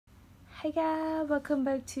Hi guys, welcome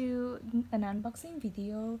back to an unboxing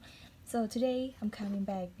video. So today I'm coming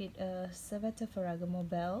back with a Salvatore Ferragamo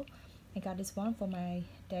Belt. I got this one for my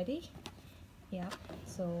daddy. Yeah,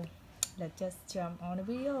 so let's just jump on the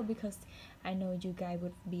video because I know you guys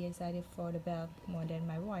would be excited for the belt more than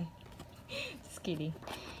my wife. Just kidding.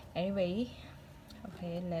 Anyway,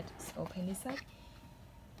 okay, let's open this up.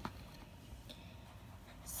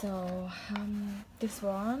 So this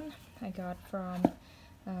one I got from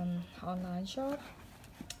online shop.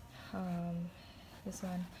 This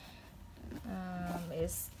one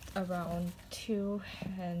is around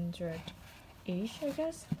 200 each, I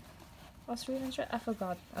guess, or 300. I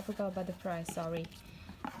forgot about the price, sorry.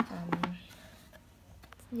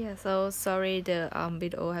 Yeah, so sorry the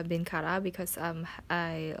video have been cut out because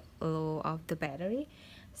I low off the battery.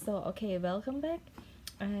 So okay, welcome back.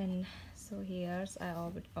 And so here's I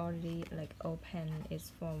already like open it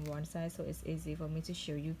from one side, so it's easy for me to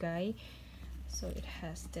show you guys. So it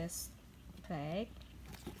has this bag.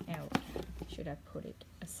 Out. Should I put it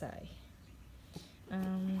aside?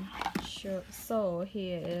 Sure. So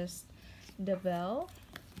here is the belt.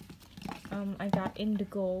 I got in the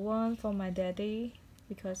gold one for my daddy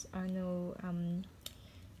because I know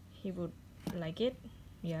he would like it.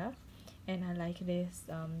 Yeah, and I like this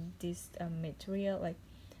material, like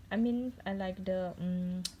I like the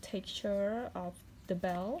texture of the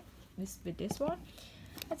belt with this one.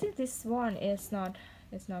 I think this one is not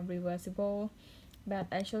reversible, but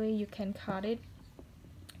actually you can cut it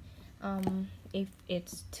if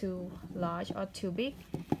it's too large or too big.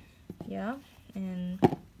 Yeah, and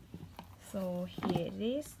so here it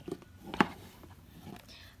is.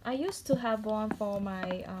 I used to have one for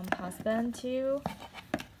my husband too,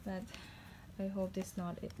 but I hope this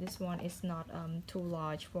one is not too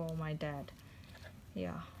large for my dad.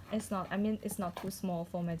 Yeah, it's not, it's not too small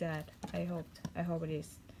for my dad. I hope it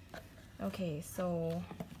is. Okay, so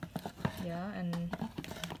yeah, and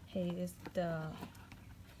here is the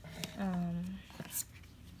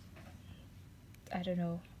I don't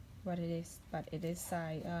know what it is, but it is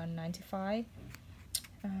size 95.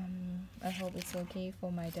 I hope it's okay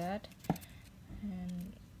for my dad.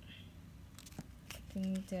 And I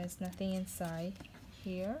think there's nothing inside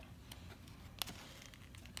here.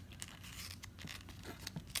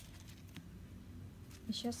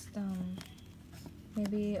 It's just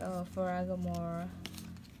maybe a Ferragamo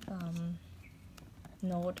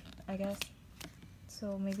note, I guess.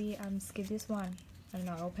 So maybe skip this one and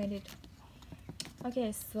not open it.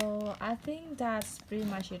 Okay, so I think that's pretty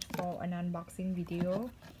much it for an unboxing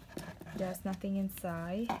video. There's nothing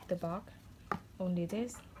inside the box, only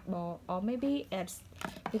this, or maybe it's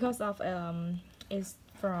because of it's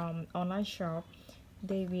from online shop,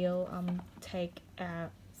 they will take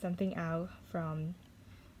something out from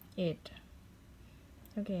it.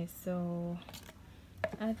 Okay, so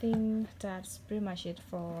I think that's pretty much it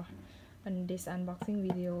for this unboxing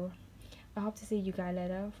video. I hope to see you guys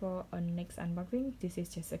later for a next unboxing. This is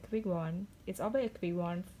just a quick one. It's always a quick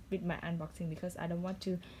one with my unboxing because I don't want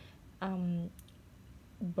to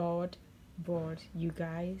bored you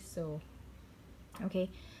guys. So okay,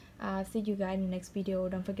 see you guys in the next video.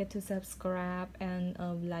 Don't forget to subscribe and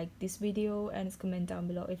like this video and comment down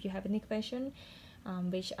below if you have any question,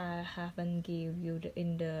 which I haven't give you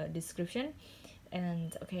in the description.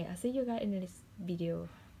 And okay, I'll see you guys in the next video.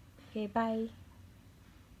 Okay, bye.